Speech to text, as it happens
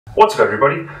What's up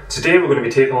everybody? Today we're going to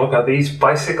be taking a look at these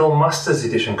Bicycle Masters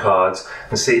Edition cards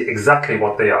and see exactly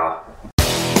what they are.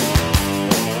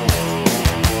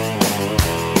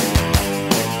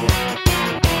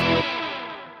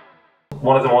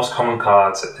 One of the most common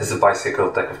cards is the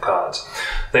Bicycle deck of cards.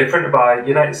 They're printed by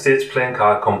United States Playing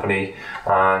Card Company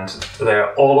and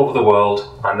they're all over the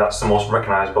world, and that's the most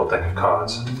recognisable deck of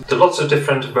cards. There are lots of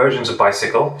different versions of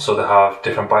Bicycle, so they have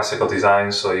different bicycle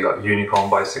designs, so you got Unicorn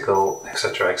Bicycle,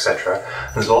 etc, etc.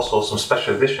 There's also some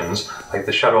special editions like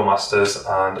the Shadow Masters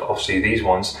and obviously these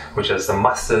ones, which is the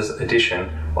Masters Edition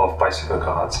of Bicycle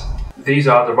cards. These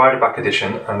are the Rider Back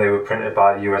edition and they were printed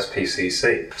by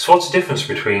USPCC. So what's the difference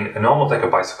between a normal deck of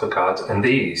bicycle cards and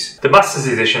these? The Masters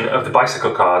edition of the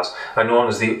bicycle cards are known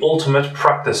as the ultimate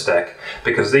practice deck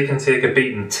because they can take a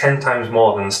beating 10 times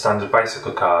more than the standard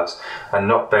bicycle cards and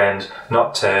not bend,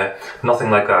 not tear, nothing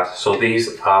like that. So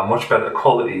these are much better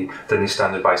quality than the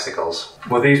standard bicycles.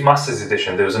 With these Masters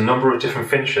edition, there's a number of different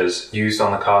finishes used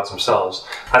on the cards themselves.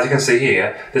 As you can see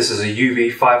here, this is a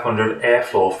UV 500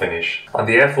 airflow finish, and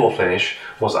the airflow finish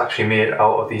was actually made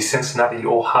out of the Cincinnati,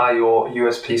 Ohio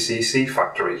USPCC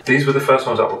factory. These were the first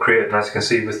ones that were created, and as you can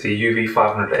see with the UV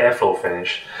 500 airflow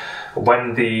finish,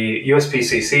 when the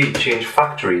USPCC changed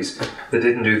factories, they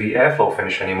didn't do the airflow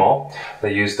finish anymore,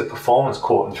 they used the performance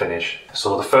coating finish.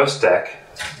 So the first deck,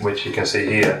 which you can see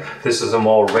here, this is a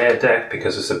more rare deck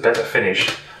because it's a better finish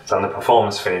than the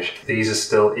performance finish. These are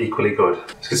still equally good.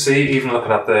 As you can see, even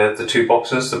looking at the two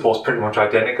boxes, they're both pretty much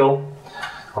identical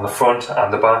on the front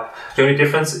and the back. The only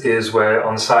difference is where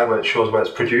on the side where it shows where it's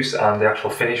produced and the actual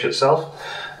finish itself,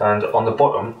 and on the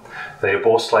bottom they are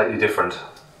both slightly different.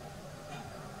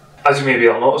 As you may be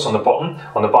able to notice on the bottom,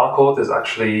 on the barcode, there's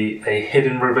actually a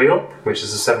hidden reveal, which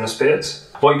is the 7 of spades.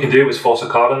 What you can do is force a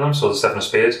card on them, so the 7 of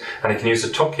spades, and you can use the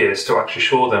tuck case to actually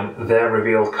show them their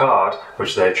revealed card,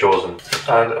 which they've chosen.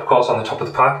 And of course on the top of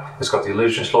the pack, it's got the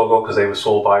Illusionist logo because they were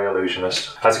sold by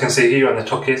Illusionist. As you can see here on the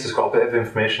tuck case, it's got a bit of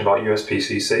information about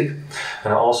USPCC,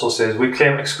 and it also says, we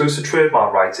claim exclusive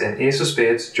trademark rights in Ace of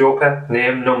Spades, Joker,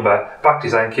 name, number, back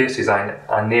design, case design,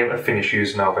 and name and finish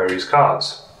used in our various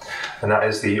cards. And that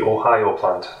is the Ohio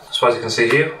plant. So as you can see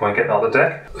here, when getting out of the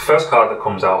deck, the first card that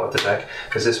comes out of the deck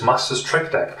is this Masters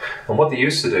Trick deck. And what they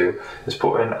used to do is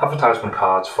put in advertisement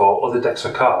cards for other decks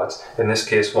of cards, in this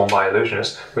case one by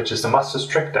Illusionist, which is the Masters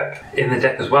Trick deck. In the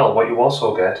deck as well, what you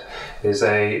also get is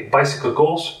a Bicycle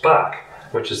Ghost back,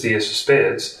 which is the Ace of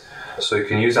Spades. So you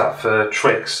can use that for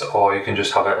tricks, or you can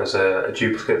just have it as a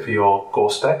duplicate for your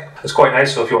ghost deck. It's quite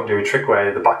nice, so if you want to do a trick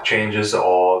where the back changes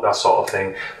or that sort of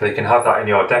thing, they can have that in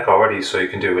your deck already, so you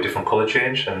can do a different colour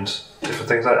change and different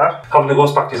things like that. Having the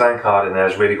ghost back design card in there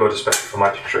is really good, especially for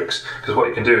magic tricks, because what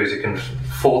you can do is you can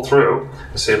fold through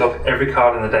and say, look, every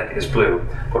card in the deck is blue.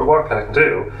 But what I can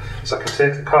do is I can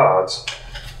take the cards,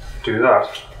 do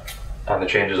that, and it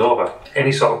changes over.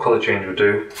 Any sort of colour change would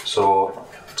do, so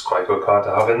it's quite a good card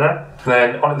to have in there.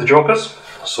 Then on to the jokers.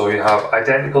 So you have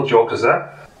identical jokers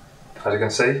there, as you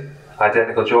can see.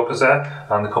 Identical jokers there,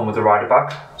 and they come with the rider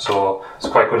back. So it's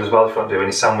quite good as well if you want to do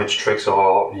any sandwich tricks,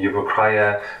 or you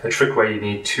require a trick where you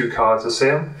need 2 cards the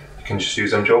same. You can just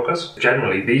use them jokers.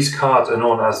 Generally, these cards are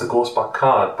known as the ghost back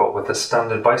card, but with the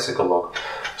standard bicycle look.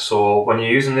 So when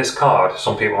you're using this card,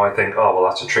 some people might think, oh well,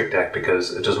 that's a trick deck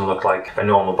because it doesn't look like a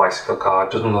normal bicycle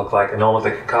card, doesn't look like a normal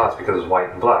deck of cards because it's white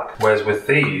and black. Whereas with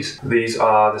these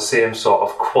are the same sort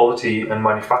of quality and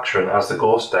manufacturing as the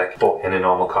ghost deck, but in a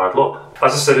normal card look.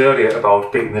 As I said earlier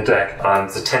about beating the deck and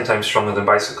the 10 times stronger than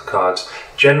bicycle cards,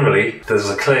 generally there's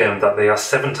a claim that they are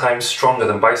 7 times stronger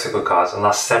than bicycle cards and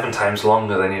last 7 times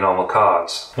longer than your normal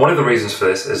cards. One of the reasons for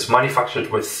this is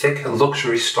manufactured with thick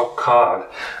luxury stock card,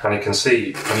 and you can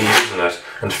see when you're using it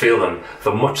and feel them,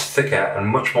 they're much thicker and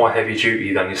much more heavy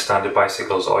duty than your standard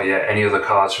bicycles or any other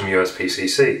cards from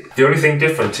USPCC. The only thing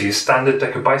different to your standard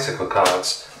deck of bicycle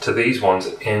cards to these ones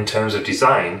in terms of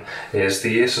design is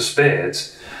the Ace of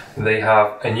Spades. They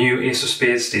have a new Ace of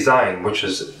Spades design which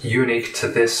is unique to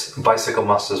this Bicycle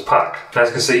Masters pack. As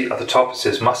you can see at the top it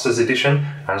says Masters Edition,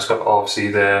 and it's got obviously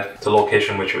the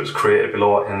location which it was created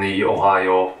below in the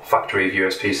Ohio factory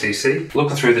of USPCC.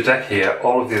 Looking through the deck here,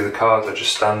 all of the other cards are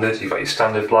just standard. You've got your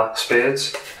standard black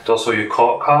spades, and also your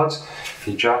court cards,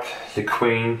 your jack, your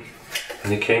queen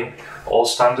and your king, all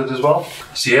standard as well.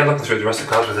 So yeah, looking through the rest of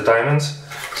the cards with the diamonds,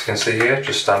 as you can see here,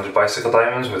 just standard bicycle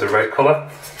diamonds with a red colour.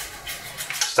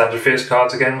 Standard face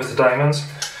cards again with the diamonds,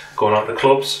 going on to the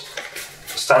clubs,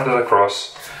 standard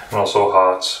across, and also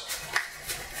hearts.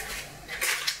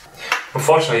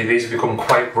 Unfortunately, these have become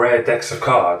quite rare decks of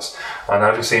cards, and I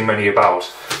haven't seen many about.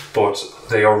 but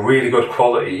they are really good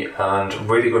quality and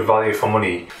really good value for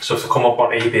money. So if they come up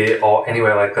on eBay or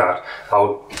anywhere like that, I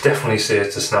would definitely say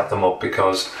to snap them up,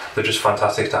 because they're just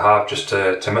fantastic to have, just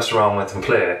to mess around with and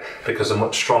play, because they're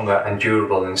much stronger and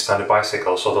durable than standard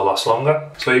bicycles, so they'll last longer.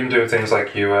 So even doing things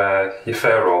like your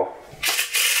Pharaoh,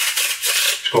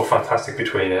 just go fantastic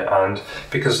between it, and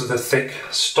because of the thick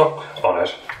stock on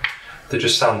it, they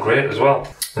just sound great as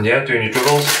well. And yeah, doing your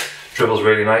dribbles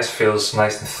really nice, feels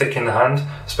nice and thick in the hand,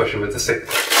 especially with the thick,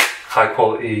 high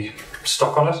quality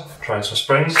stock on it. Trying some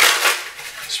springs,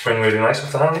 spring really nice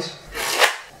with the hands.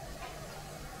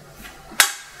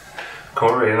 Come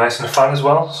out really nice in the fan as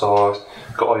well, so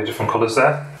got all your different colours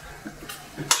there.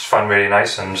 Just fan really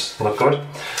nice and look good.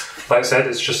 Like I said,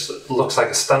 it just looks like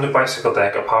a standard bicycle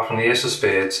deck apart from the Ace of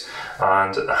Spades,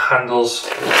 and the handles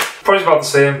probably about the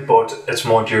same, but it's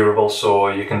more durable, so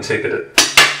you can take it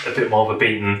a bit more of a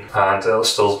beating and it'll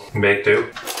still make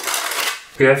do.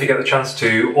 But yeah, if you get the chance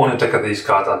to own a deck of these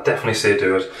cards, I'd definitely say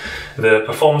do it. The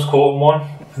performance coating one,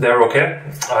 they're okay.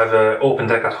 I have an open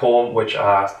deck at home which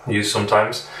I use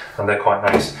sometimes, and they're quite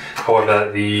nice.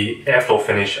 However, the airflow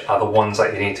finish are the ones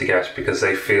that you need to get, because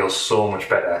they feel so much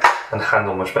better and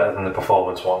handle much better than the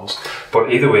performance ones.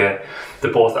 But either way,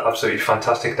 they're both absolutely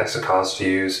fantastic decks of cards to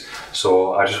use,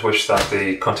 so I just wish that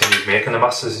they continued making the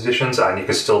Masters editions and you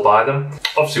could still buy them.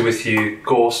 Obviously with your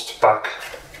Ghost back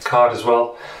card as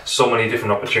well, so many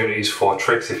different opportunities for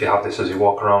tricks if you have this as your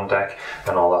walk around deck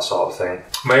and all that sort of thing.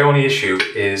 My only issue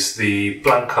is the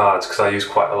blank cards, because I use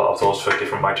quite a lot of those for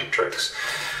different magic tricks.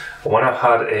 When I've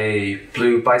had a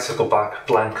blue bicycle back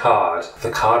blank card,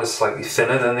 the card is slightly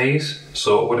thinner than these,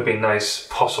 so it would have been nice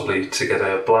possibly to get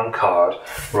a blank card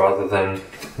rather than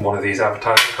one of these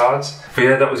advertisement cards. But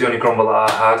yeah, that was the only grumble that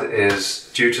I had,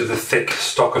 is due to the thick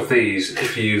stock of these,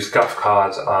 if you use gaff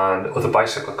cards and other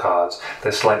bicycle cards,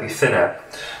 they're slightly thinner,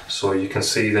 so you can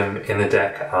see them in the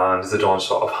deck and they don't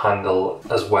sort of handle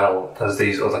as well as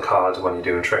these other cards when you're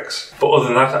doing tricks. But other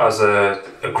than that, as a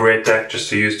great deck just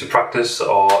to use to practice,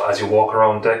 or as your walk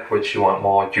around deck which you want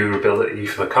more durability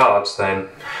for the cards, then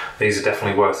these are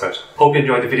definitely worth it. Hope you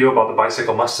enjoyed the video about the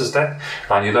Bicycle Masters deck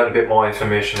and you learned a bit more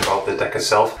information about the deck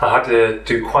itself. I had to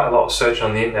do quite a lot of searching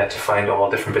on the internet to find all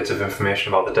different bits of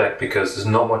information about the deck, because there's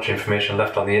not much information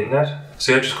left on the internet.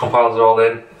 So yeah, just compiled it all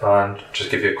in and just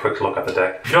give you a quick look at the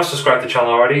deck. If you're not subscribed to the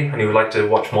channel already and you would like to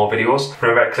watch more videos,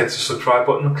 remember to click the subscribe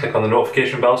button, click on the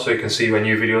notification bell so you can see when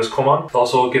new videos come on.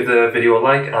 Also give the video a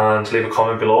like and leave a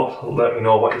comment below. Let me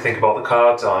know what you think about the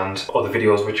cards and other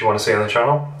videos which you want to see on the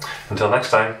channel. Until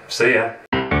next time, see ya.